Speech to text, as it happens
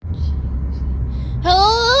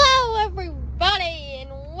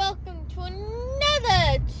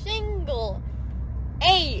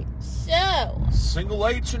Single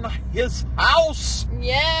H in his house.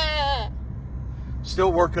 Yeah.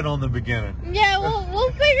 Still working on the beginning. Yeah,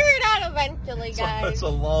 we'll figure it out eventually, guys. It's a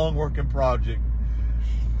long working project.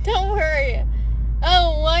 Don't worry.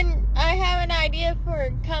 Oh, I have an idea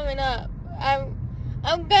for coming up.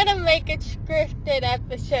 I'm gonna make a scripted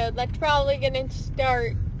episode that's probably gonna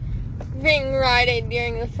start being written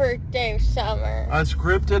during the first day of summer. A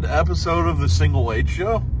scripted episode of the Single H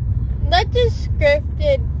Show? That's a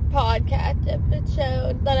scripted podcast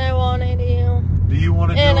episode that I want to do. Do you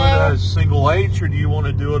want to do it as Single H, or do you want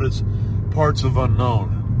to do it as Parts of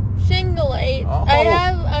Unknown? Single H. Oh.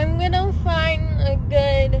 I'm gonna find a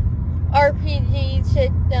good RPG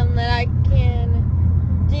system that I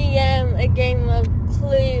can DM a game of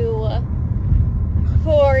Clue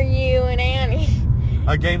for you and Annie.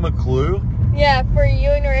 A game of Clue? Yeah, for you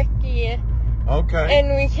and Ricky. Okay.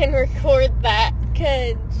 And we can record that,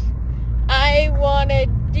 because I want to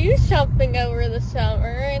do something over the summer,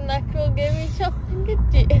 and that will give me something to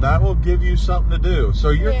do. That will give you something to do. So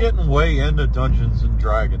you're getting way into Dungeons and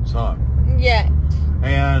Dragons, huh? Yeah.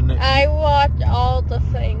 And I watch all the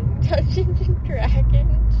things Dungeons and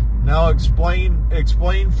Dragons. Now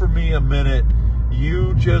explain for me a minute.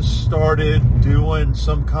 You just started doing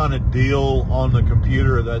some kind of deal on the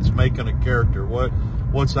computer that's making a character.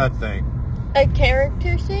 What's that thing? A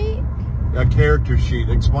character sheet? A character sheet.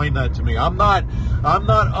 Explain that to me. I'm not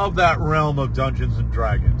of that realm of Dungeons and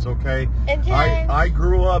Dragons, okay? I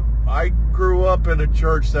grew up in a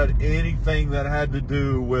church that anything that had to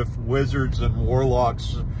do with wizards and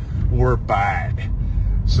warlocks were bad.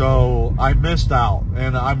 So I missed out,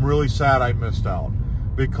 and I'm really sad I missed out,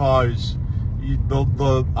 because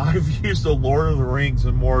I've used the Lord of the Rings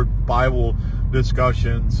and more Bible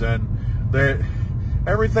discussions, and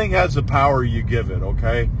everything has the power you give it,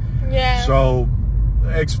 okay? Yeah. So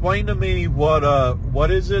explain to me what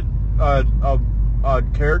is it? A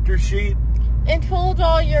character sheet? It holds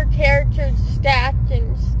all your character's stats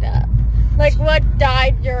and stuff. Like what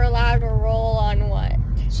dice you're allowed to roll on what.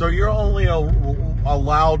 So you're only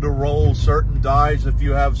allowed to roll certain dice if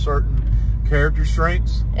you have certain character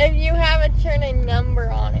strengths? If you have a certain number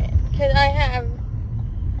on it. Because I have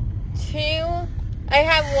two. I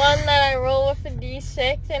have one that I roll with a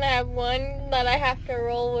D6, and I have one that I have to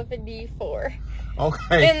roll with a D4.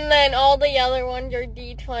 Okay. And then all the other ones are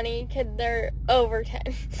D20 because they're over 10.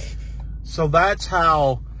 So that's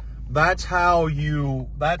why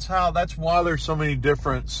there's so many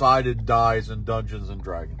different sided dice in Dungeons and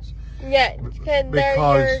Dragons. Yeah, because they're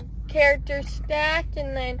your character stats,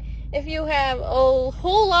 and then if you have a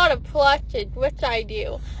whole lot of plushes, which I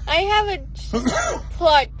do, I have a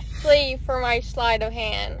plush sleeve for my sleight of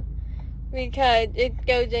hand because it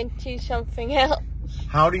goes into something else.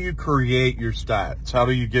 How do you create your stats? How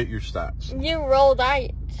do you get your stats? You roll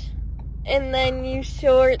dice, and then you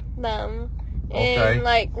sort them in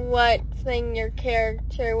like what thing your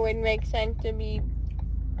character would make sense to be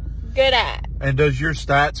good at. And does your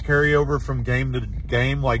stats carry over from game to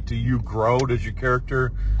game? Like, do you grow? Does your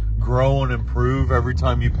character grow and improve every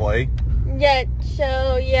time you play? Yeah,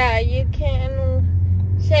 so yeah, you can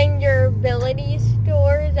send your ability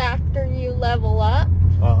stores after you level up.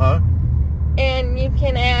 Uh-huh. And you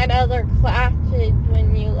can add other classes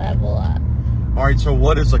when you level up. Alright, so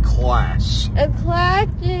what is a class? A class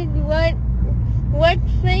is what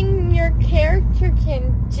thing your character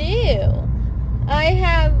can do. I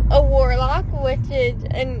have a warlock, which is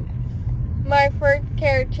my first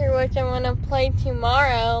character, which I'm going to play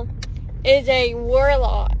tomorrow, is a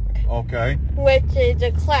warlock. Okay. Which is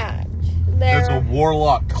a class. There's a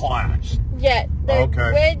warlock class. Yeah, there's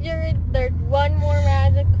wizard, there's one more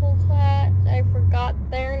magical class, I forgot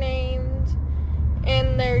their names,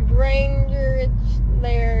 and there's rangers,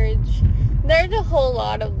 there's a whole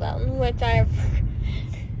lot of them, which I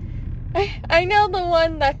know the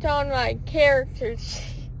one that's on my character sheet.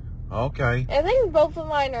 Okay. I think both of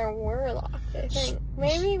mine are warlocks, I think.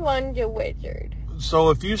 Maybe one's a wizard. So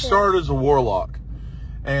if you start as a warlock,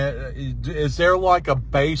 and is there like a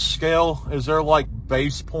base scale? Is there like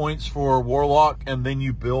base points for a warlock, and then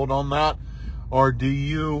you build on that? Or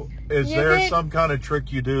is there some kind of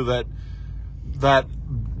trick you do that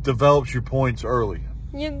develops your points early?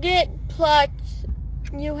 You get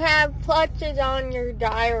you have pluses on your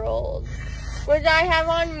die rolls, which I have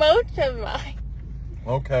on most of mine.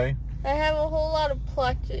 Okay. I have a whole lot of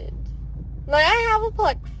pluses. Like, I have a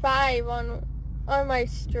plus 5 on my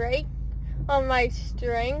strength. On my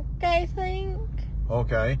strength, I think.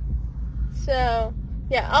 Okay. So,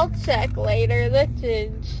 yeah, I'll check later.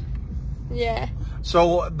 Yeah.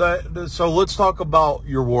 So let's talk about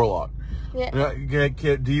your warlock. Yeah.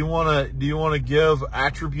 Do you wanna give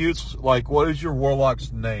attributes? Like, what is your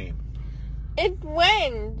warlock's name? It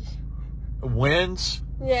wins. Wins?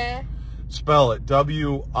 Yeah. Spell it.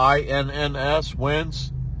 WINNS.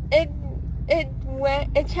 Wins.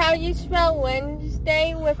 It's how you spell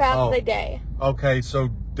Wednesday without the day. Okay, so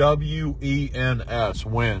WENS.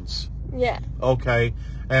 Wins. Yeah. Okay,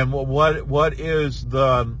 and what's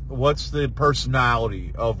the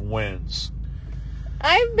personality of Wins?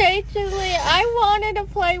 I wanted to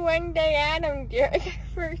play Wednesday Adam during the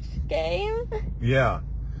first game. Yeah.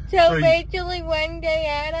 So basically Wednesday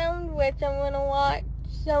Adam, which I'm gonna watch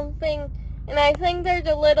something, and I think there's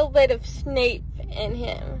a little bit of Snape in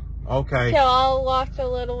him. Okay. So I'll watch a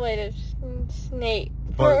little bit of Snape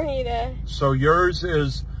for me to... So yours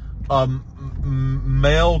is a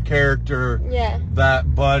male character. Yeah. But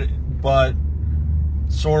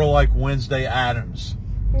sort of like Wednesday Addams.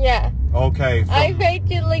 Yeah. Okay. I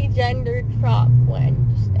basically gendered prop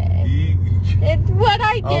Wednesday. It's what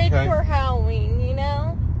I did for Halloween, you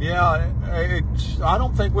know? Yeah. I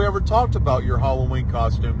don't think we ever talked about your Halloween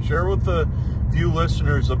costume. Share with the few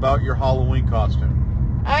listeners about your Halloween costume.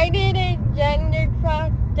 I did a gendered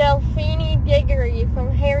prop Delphine Diggory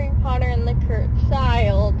from Harry Potter and the Cursed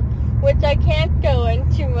Child, which I can't go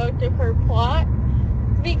into most of her plot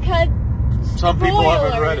because some people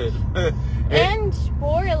haven't read it. And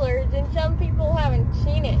spoilers, and some people haven't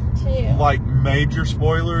seen it too. Like major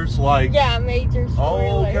spoilers? Yeah, major spoilers.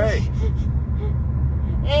 Oh, okay.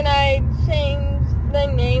 And I changed the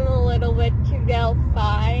name a little bit to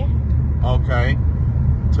Delphi. Okay.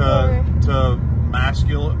 To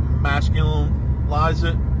masculinize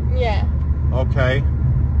it? Yeah. Okay.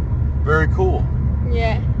 Very cool.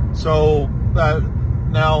 Yeah. So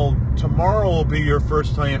now tomorrow will be your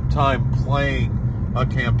first time playing a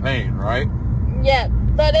campaign, right? Yeah,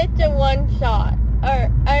 but it's a one shot.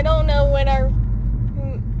 I don't know when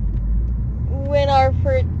our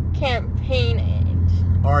first campaign is.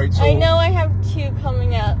 All right. So I know I have 2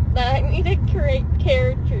 coming up that I need to create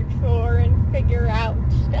characters for and figure out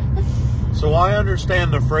stuff. So I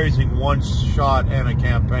understand the phrasing one shot and a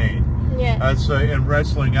campaign. Yeah. In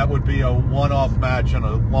wrestling, that would be a one-off match and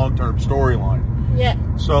a long-term storyline. Yeah.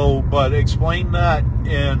 So, but explain that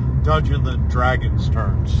in Dungeons and Dragons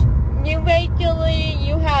terms. You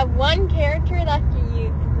have one character that you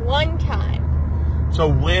use one time. So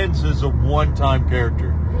Wins is a one-time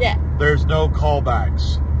character. Yeah. There's no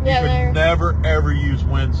callbacks. Yeah, you can never, ever use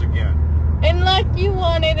Wins again. Unless you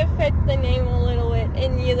wanted to fit the name a little bit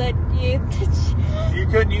and you You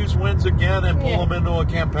couldn't use Wins again and pull them into a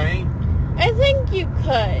campaign? I think you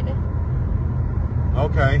could.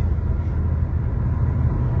 Okay.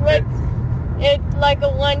 But it's like a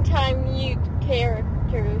one-time use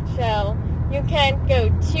character, so you can't go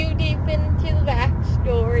too deep into the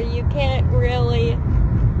backstory. You can't really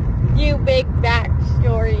do big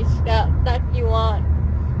backstory stuff that you want,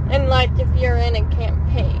 unless if you're in a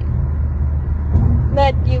campaign.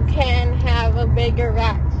 That you can have a bigger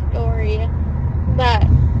backstory that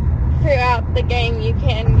throughout the game you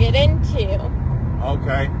can get into.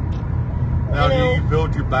 Okay. Now, do you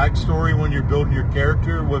build your backstory when you're building your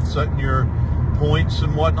character with setting your points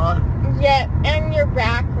and whatnot? Yeah, and your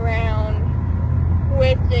background,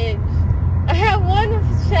 which is... I have one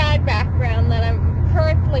sad background that I'm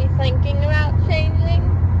currently thinking about changing.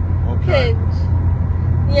 Okay.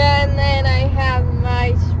 Yeah, and then I have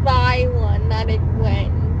my spy one that it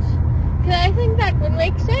wins. Because I think that would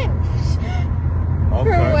make sense. Okay.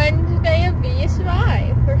 For Wednesday to be a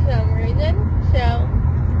spy for some reason, so...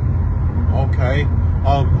 Okay.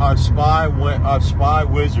 A spy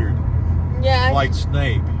wizard. Yeah. Like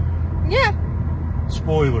Snape. Yeah.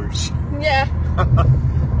 Spoilers. Yeah.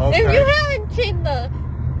 Okay. If you haven't seen the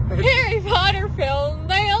Harry Potter film,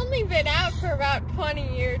 they only been out for about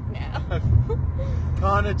 20 years now.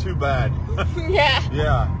 Kinda too bad. Yeah.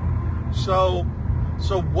 Yeah. So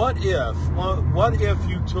what if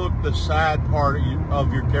you took the sad part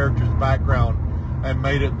of your character's background and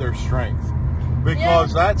made it their strength?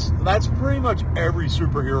 Because that's pretty much every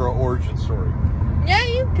superhero origin story. Yeah,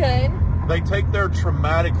 you could. They take their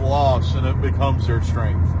traumatic loss and it becomes their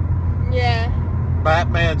strength. Yeah.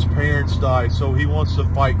 Batman's parents die, so he wants to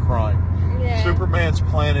fight crime. Yeah. Superman's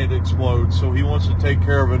planet explodes, so he wants to take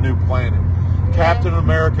care of a new planet. Yeah. Captain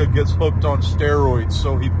America gets hooked on steroids,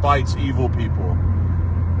 so he fights evil people.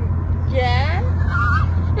 Yeah?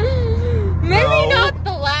 Maybe not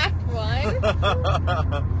the last one.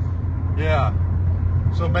 Yeah.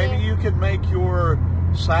 So maybe you can make your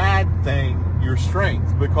sad thing your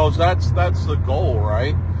strength, because that's the goal,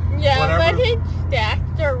 right? Yeah, but his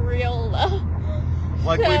stats are real low.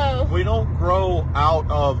 Like we don't grow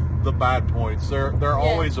out of the bad points. They're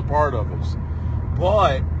always a part of us.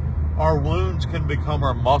 But our wounds can become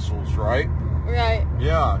our muscles, right? Right.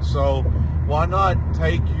 Yeah, so why not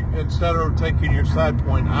instead of taking your sad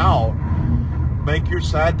point out, make your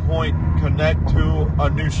sad point connect to a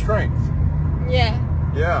new strength. Yeah.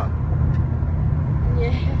 Yeah.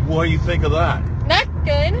 Yeah. What do you think of that? That's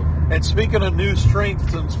good. And speaking of new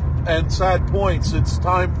strengths and sad points, it's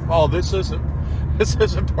time. Oh, this isn't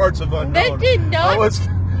Parts of Unknown. That did not. I was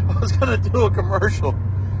gonna do a commercial.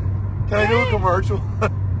 Can I do a commercial?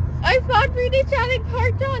 I thought we decided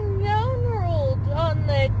Parts Unknown rules on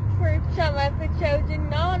the first some episodes and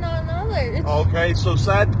not on others. Okay, so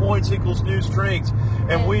sad points equals new strengths,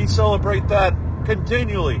 and we celebrate that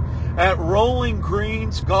continually at Rolling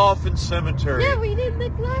Greens Golf and Cemetery. Yeah, we did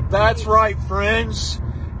neglect. That's right, friends.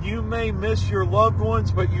 You may miss your loved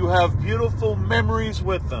ones, but you have beautiful memories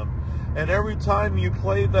with them. And every time you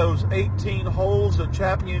play those 18 holes of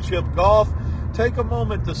championship golf, take a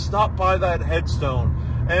moment to stop by that headstone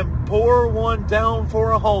and pour one down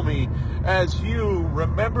for a homie as you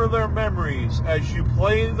remember their memories as you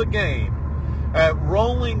play the game. At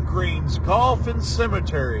Rolling Greens Golf and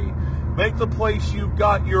Cemetery, make the place you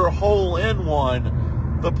got your hole in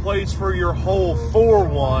one the place for your hole for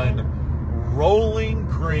one. Rolling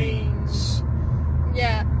Greens.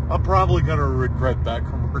 Yeah. I'm probably going to regret that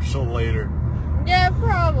commercial later. Yeah,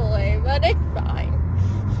 probably, but it's fine.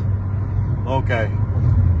 Okay.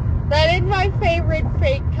 That is my favorite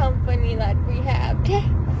fake company that we have.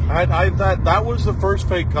 That was the first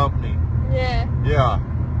fake company. Yeah. Yeah.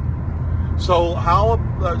 So how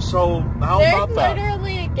about that? There's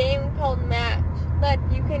literally a game called Match that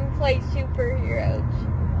you can play superheroes.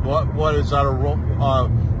 What is that, a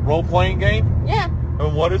role playing game? Yeah.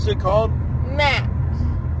 And what is it called? Match.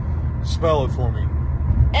 Spell it for me.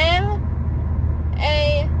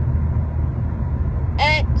 M-A-S-K-S.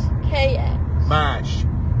 Mash.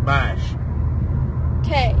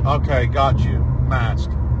 K. Okay, got you. Mask.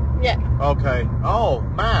 Yeah. Okay. Oh,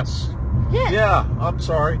 mask. Yeah. Yeah. I'm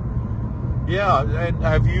sorry. Yeah. And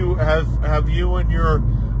have you and your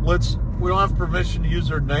we don't have permission to use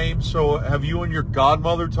her name, so have you and your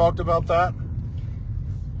godmother talked about that?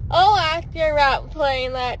 I'll ask her about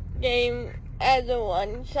playing that game as a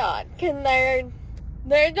one-shot, because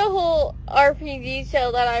there's a whole RPG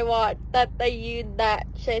show that I watched that they use that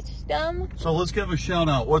system. So let's give a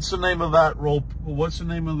shout-out. What's the name of that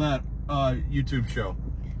YouTube show?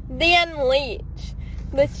 The Unleashed.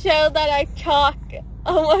 The show that I talk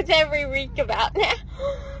almost every week about now.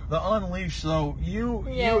 The Unleashed, so you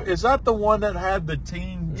is that the one that had the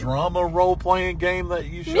teen drama role-playing game that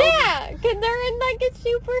you showed? Yeah, because they're in like a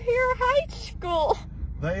superhero high school.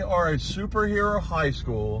 They are a superhero high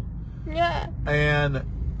school. Yeah. And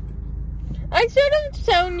I should have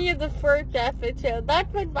shown you the first episode.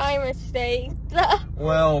 That was my mistake.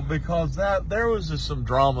 Well, because there was just some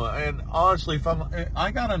drama, and honestly,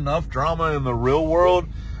 I got enough drama in the real world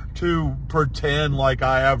to pretend like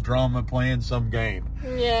I have drama playing some game.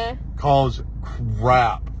 Yeah. Cause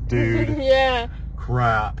crap, dude. Yeah.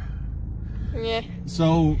 Crap. Yeah.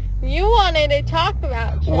 So you wanted to talk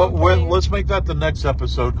about something. Let's make that the next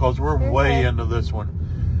episode, cause we're way into this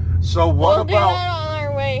one. So we'll do that on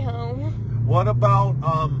our way home. What about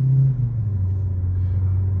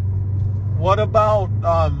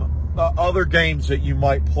other games that you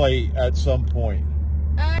might play at some point?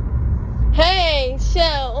 Hey,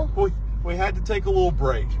 so we had to take a little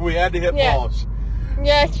break. We had to hit pause.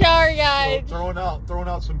 Yeah, sorry guys. So throwing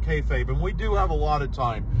out some kayfabe, and we do have a lot of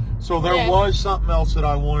time. So there was something else that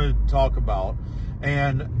I wanted to talk about,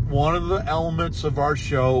 and one of the elements of our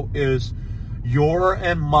show is your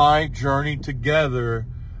and my journey together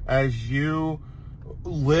as you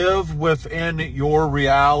live within your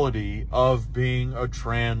reality of being a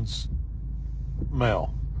trans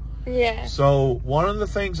male. Yeah. So one of the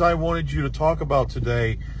things I wanted you to talk about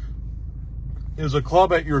today is a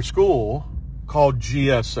club at your school called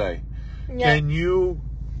GSA. Yeah.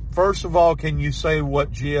 First of all, can you say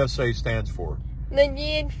what GSA stands for? The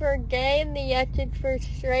G is for gay, the S is for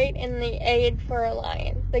straight, and the A is for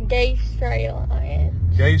alliance. The Gay Straight Alliance.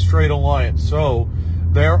 Gay Straight Alliance. So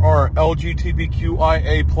there are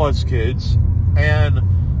LGBTQIA plus kids and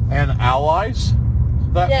allies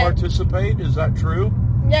that participate. Is that true?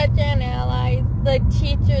 Yes, and allies. The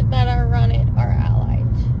teachers that are running are allies.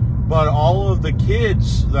 But all of the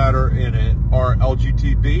kids that are in it are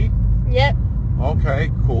LGBT? Yep.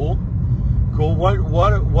 Okay, cool. Cool.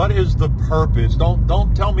 What is the purpose?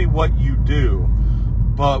 Don't tell me what you do,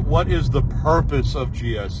 but what is the purpose of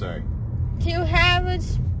GSA? To have a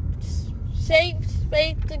safe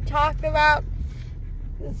space to talk about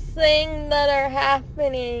things that are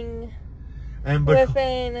happening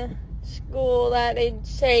within school that it'd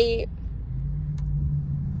say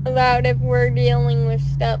about if we're dealing with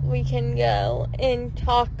stuff, we can go and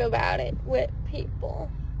talk about it with people.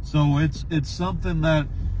 So it's something that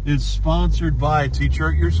is sponsored by a teacher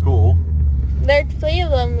at your school. There's 3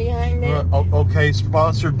 of them behind it. Okay,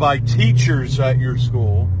 sponsored by teachers at your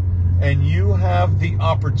school. And you have the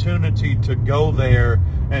opportunity to go there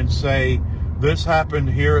and say, this happened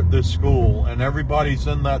here at this school, and everybody's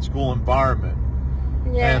in that school environment.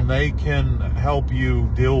 Yeah. And they can help you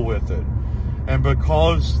deal with it. And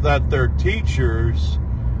because that they're teachers,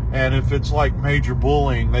 and if it's like major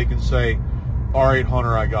bullying, they can say, all right,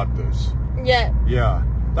 Hunter, I got this. Yeah. Yeah.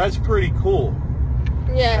 That's pretty cool.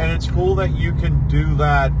 Yeah. And it's cool that you can do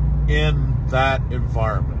that in that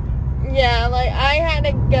environment. Yeah, like, I had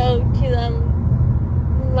to go to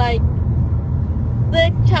them, like,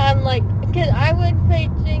 this time, like, because I was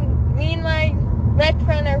facing, me and my best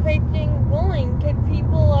friend are facing bullying, because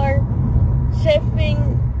people are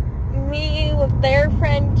shifting me with their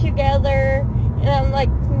friend together, and I'm like,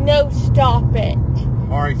 no, stop it.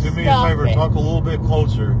 All right, do me a favor, talk a little bit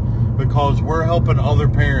closer, because we're helping other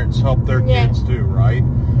parents help their kids too, right?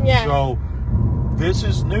 Yeah. So this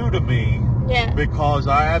is new to me. Yeah. Because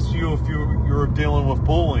I asked you if you were dealing with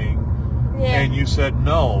bullying, and you said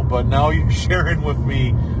no, but now you're sharing with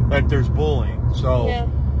me that there's bullying. So,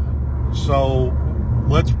 so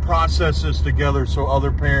let's process this together so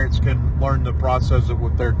other parents can learn to process it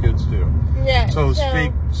with their kids too. Yeah. So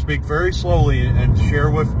speak very slowly and share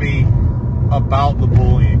with me about the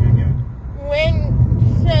bullying again.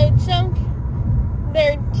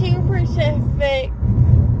 There are 2 specific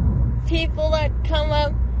people that come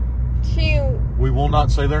up to... We will not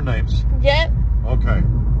say their names. Yep. Okay.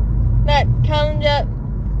 That comes up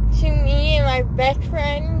to me and my best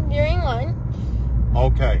friend during lunch.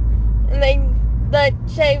 Okay. And that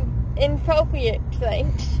say inappropriate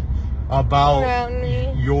things about me.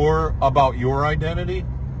 About your identity?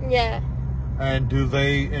 Yeah. And do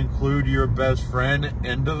they include your best friend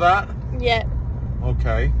into that? Yeah.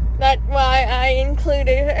 Okay. That's why I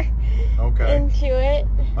included her into it.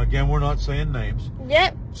 Again, we're not saying names.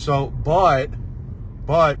 Yep. So, but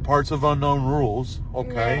parts of unknown rules,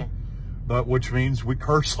 okay? Yeah. But which means we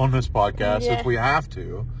curse on this podcast if we have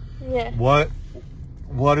to. Yeah.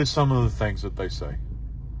 What is some of the things that they say?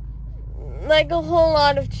 Like a whole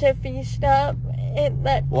lot of chippy stuff. A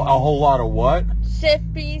whole lot of what?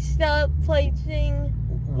 Chippy stuff, placing.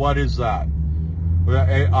 What is that?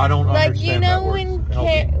 I don't understand that word.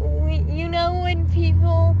 You know when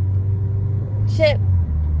people chip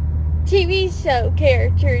TV show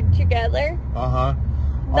characters together? Uh-huh.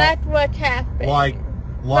 That's what's happening.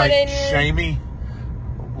 Like Shamey?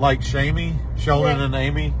 Like Shamey? Sheldon and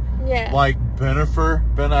Amy? Yeah. Like Ben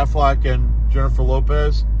Affleck and Jennifer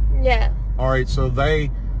Lopez? Yeah. All right, so they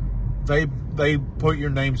put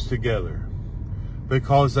your names together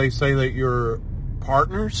because they say that you're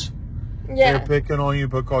partners? Yeah. They're picking on you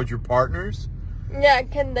because you're partners? Yeah,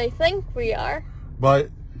 because they think we are.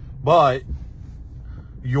 But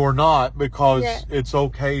you're not, because it's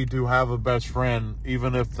okay to have a best friend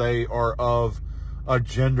even if they are of a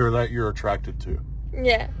gender that you're attracted to.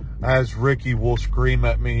 Yeah. As Ricky will scream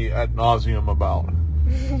at me ad nauseum about.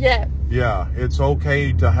 Yeah. Yeah, it's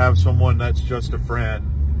okay to have someone that's just a friend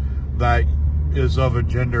that is of a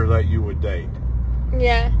gender that you would date.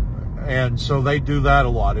 Yeah. And so they do that a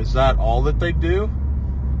lot. Is that all that they do?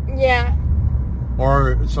 Yeah.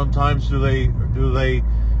 Or sometimes do they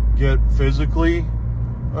get physically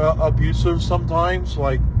abusive sometimes?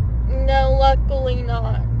 Like, no, luckily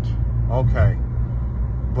not. Okay.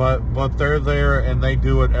 But they're there and they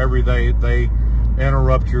do it every day. They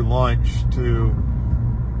interrupt your lunch to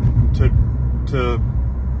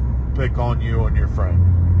pick on you and your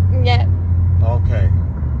friend. Yeah. Okay.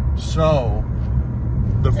 So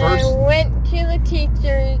I went to the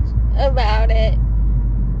teachers about it,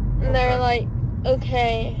 and they're like,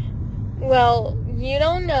 okay, well, you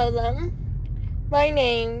don't know them by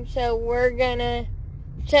name, so we're gonna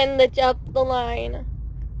send this up the line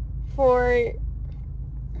for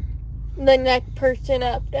the next person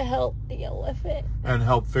up to help deal with it. And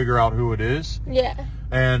help figure out who it is? Yeah.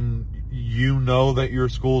 And you know that your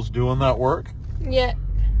school's doing that work? Yeah.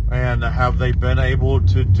 And have they been able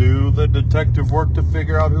to do the detective work to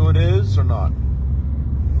figure out who it is or not?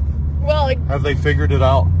 Well, have they figured it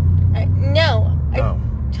out? No. I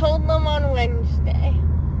told them on Wednesday.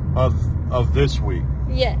 Of this week?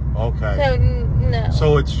 Yeah. Okay. So, no.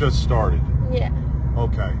 So it's just started? Yeah.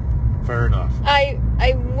 Okay. Fair enough. I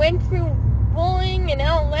went through bullying in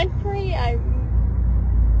elementary. I'm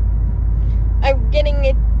getting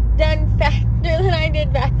it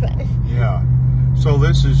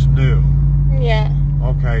this is new. Yeah.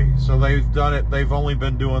 Okay, so they've only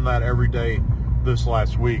been doing that every day this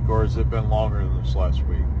last week, or has it been longer than this last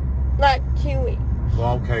week? Like 2 weeks.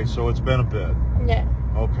 Well, okay, so it's been a bit. Yeah.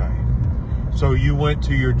 Okay. So you went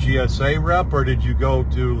to your GSA rep, or did you go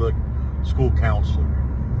to the school counselor?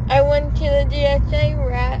 I went to the GSA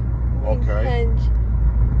rep. Okay. Because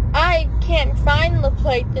I can't find the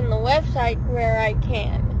place in the website where I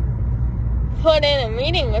can put in a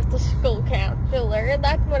meeting with the school counselor.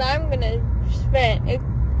 That's what I'm going to spend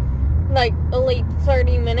like at least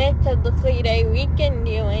 30 minutes of the 3-day weekend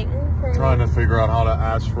doing. Trying to figure out how to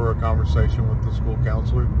ask for a conversation with the school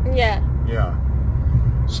counselor? Yeah. Yeah.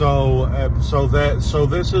 So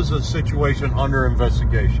this is a situation under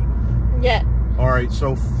investigation. Yeah. All right.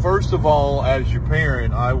 So first of all, as your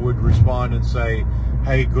parent, I would respond and say,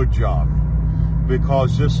 "Hey, good job,"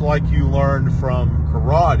 because just like you learned from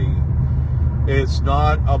karate, it's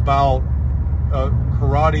not about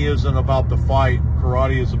karate isn't about the fight.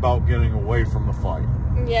 Karate is about getting away from the fight.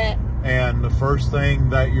 Yeah. And the first thing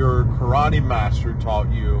that your karate master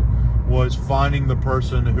taught you was finding the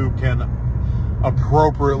person who can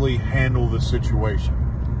appropriately handle the situation.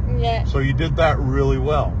 Yeah. So you did that really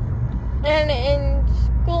well. And in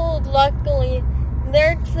school, luckily,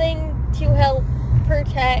 they're trying to help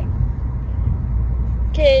protect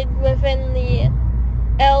kids within the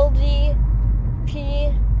LGBTIA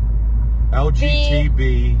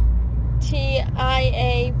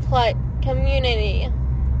plus community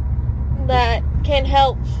that can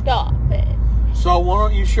help stop it. So why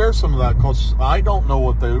don't you share some of that? Because I don't know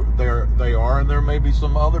what they are, and there may be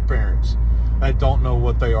some other parents that don't know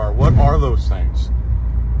what they are. What are those things?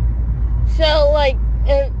 So, like,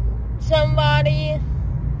 if somebody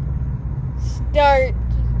starts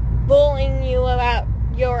bullying you about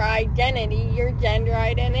your identity, your gender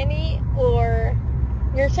identity, or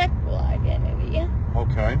your sexual identity.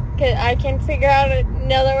 Okay. Because I can figure out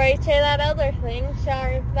another way to say that other thing.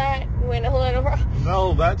 Sorry if that went a little wrong.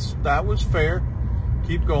 No, that was fair.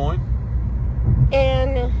 Keep going.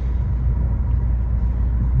 And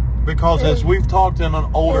because as we've talked in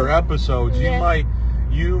older episodes, yeah.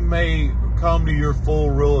 you may come to your full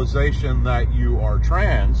realization that you are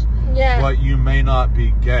trans, yeah. but you may not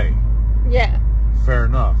be gay. Yeah. Fair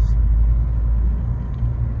enough.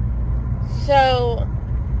 So,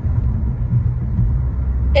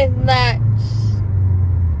 if that's...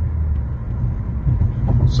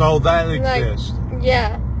 So that exists. Like,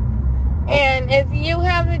 yeah. Oh. And if you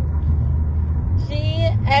have a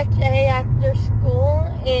GSA after school,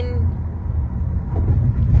 and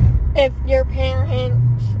if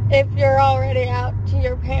you're already out to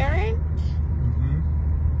your parents,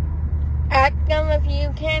 ask them if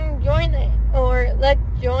you can join it, or let's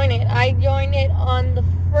join it. I joined it on the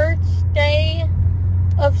first day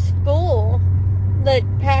of school the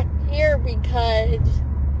past year because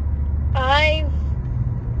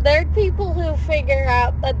there are people who figure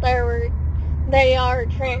out that they are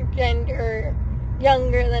transgender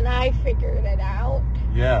younger than I figured it out.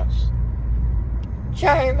 Yes.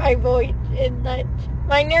 Sorry, my voice is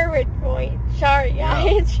my nervous voice. Sorry,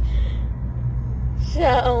 guys.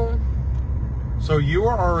 Yeah. So you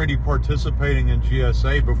were already participating in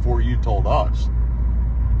GSA before you told us.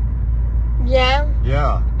 Yeah.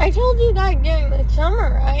 Yeah. I told you guys during the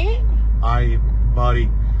summer, right? Buddy,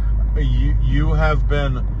 you have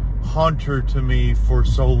been Hunter to me for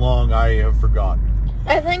so long I have forgotten.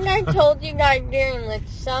 I think I told you guys during the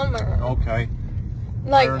summer. Okay.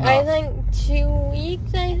 Like, I think 2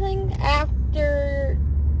 weeks, after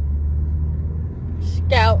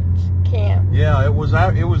Scout camp. Yeah, it was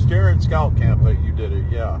during Scout camp that you did it,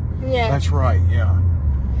 yeah. Yeah. That's right, yeah.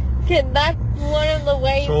 Cause that's one of the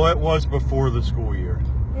ways... So it was before the school year.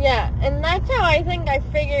 Yeah, and that's how I think I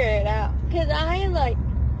figured it out. Cause I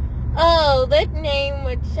this name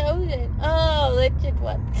was chosen. Oh, this is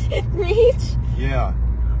what it means. Yeah.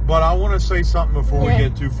 But I want to say something before we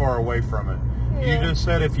get too far away from it. Yeah. You just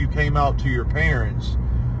said if you came out to your parents,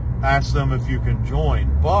 ask them if you can join.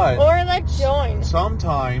 But or let's join.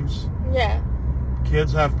 Sometimes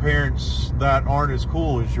kids have parents that aren't as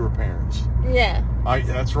cool as your parents. Yeah.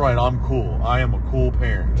 That's right, I'm cool. I am a cool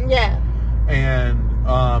parent. Yeah. And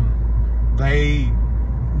they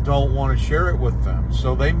don't want to share it with them.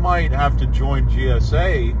 So they might have to join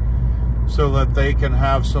GSA so that they can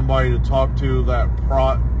have somebody to talk to that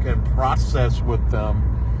can process with them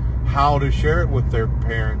how to share it with their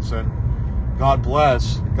parents. And God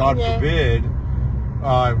bless, God forbid,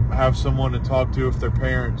 have someone to talk to if their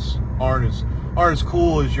parents aren't as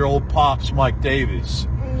cool as your old pops, Mike Davis.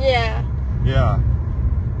 Yeah. Yeah.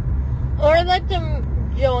 Or let them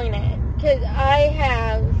join it, because I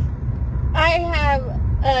have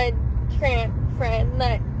a trans friend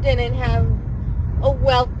that didn't have a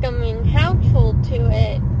welcoming household to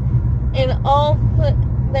it. And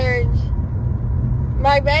there's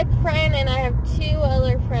my best friend, and I have 2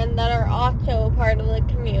 other friends that are also a part of the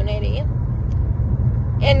community.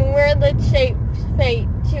 And we're the safe space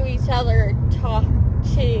to each other to talk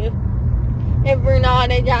to if we're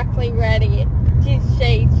not exactly ready to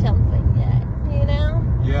say something yet, you know?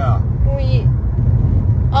 Yeah.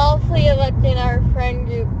 All 3 of us in our friend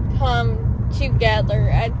group come together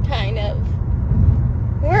as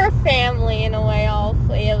we're a family in a way, all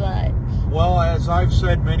 3 of us. Well, as I've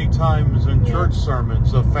said many times in church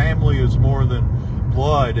sermons, a family is more than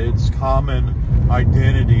blood. It's common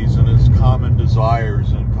identities, and it's common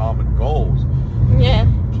desires and common goals. Yeah.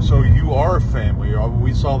 So you are a family.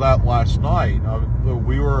 We saw that last night.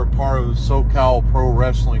 We were a part of the SoCal Pro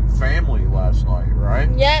Wrestling family last night, right?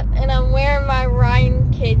 Yep, and I'm wearing my Ryan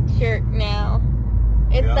Kid shirt now.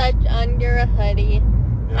 It's under a hoodie.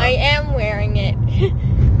 Yeah. I am wearing it.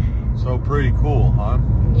 So pretty cool, huh?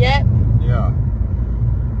 Yep. Yeah.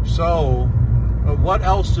 So, what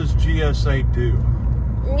else does GSA do?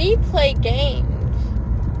 We play games.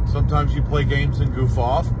 Sometimes you play games and goof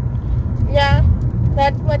off? Yeah,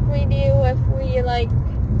 that's what we do if we,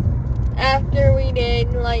 after we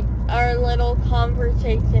did, our little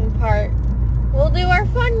conversation part, we'll do our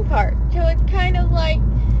fun part. So it's kind of like,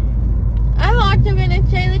 I'm also going to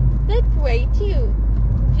say this way, too.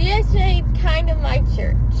 GSA is kind of my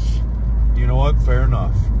church. You know what? Fair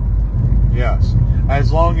enough. Yes.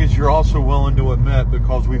 As long as you're also willing to admit,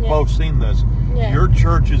 because we've both seen this, your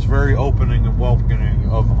church is very opening and welcoming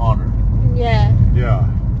of honor. Yeah. Yeah.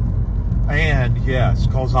 And yes,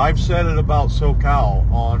 because I've said it about SoCal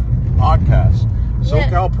on podcasts.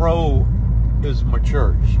 SoCal Pro is my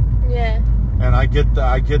church. Yeah. And I get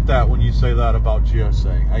that when you say that about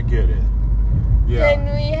GSA. I get it. Yeah.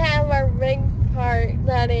 Then we have our big part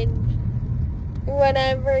that is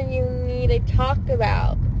whatever you need to talk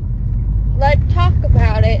about. Let's talk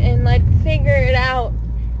about it and let's figure it out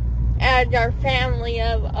as our family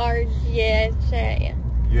of our GSA.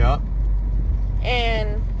 Yeah.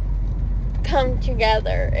 And come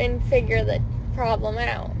together and figure the problem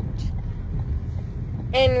out.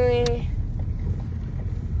 And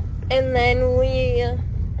then we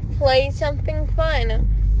play something fun.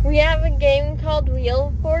 We have a game called Wheel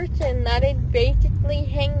of Fortune that is basically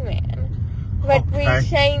Hangman. But we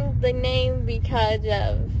changed the name because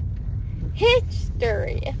of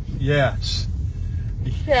history. Yes.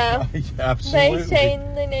 So absolutely. They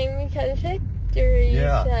changed the name because of history.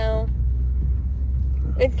 Yeah. So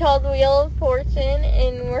it's called Wheel of Fortune,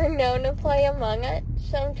 and we're known to play Among Us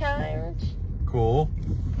sometimes. Cool.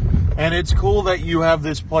 And it's cool that you have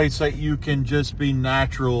this place that you can just be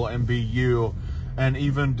natural and be you, and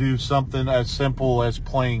even do something as simple as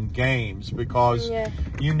playing games, because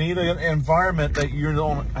you need an environment that you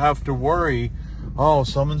don't have to worry, oh,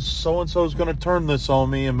 so-and-so is going to turn this on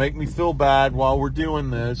me and make me feel bad while we're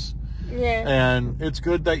doing this. Yeah. And it's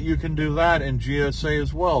good that you can do that in GSA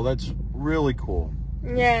as well. That's really cool.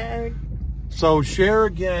 Yeah. So share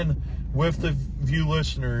again with the view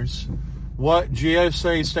listeners what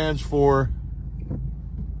GSA stands for.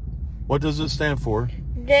 What does it stand for?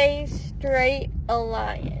 Gay Straight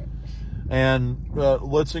Alliance. And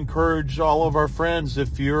let's encourage all of our friends,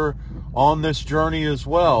 if you're on this journey as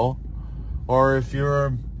well, or if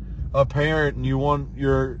you're a parent and you want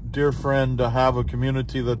your dear friend to have a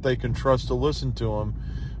community that they can trust to listen to them,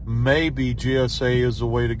 maybe GSA is the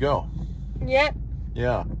way to go. Yep.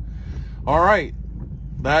 Yeah. All right.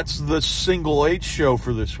 That's the Single H show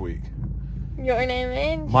for this week. Your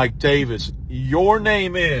name is? Mike Davis. Your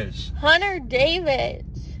name is? Hunter Davis.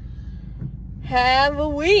 Have a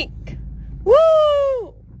week. Woo!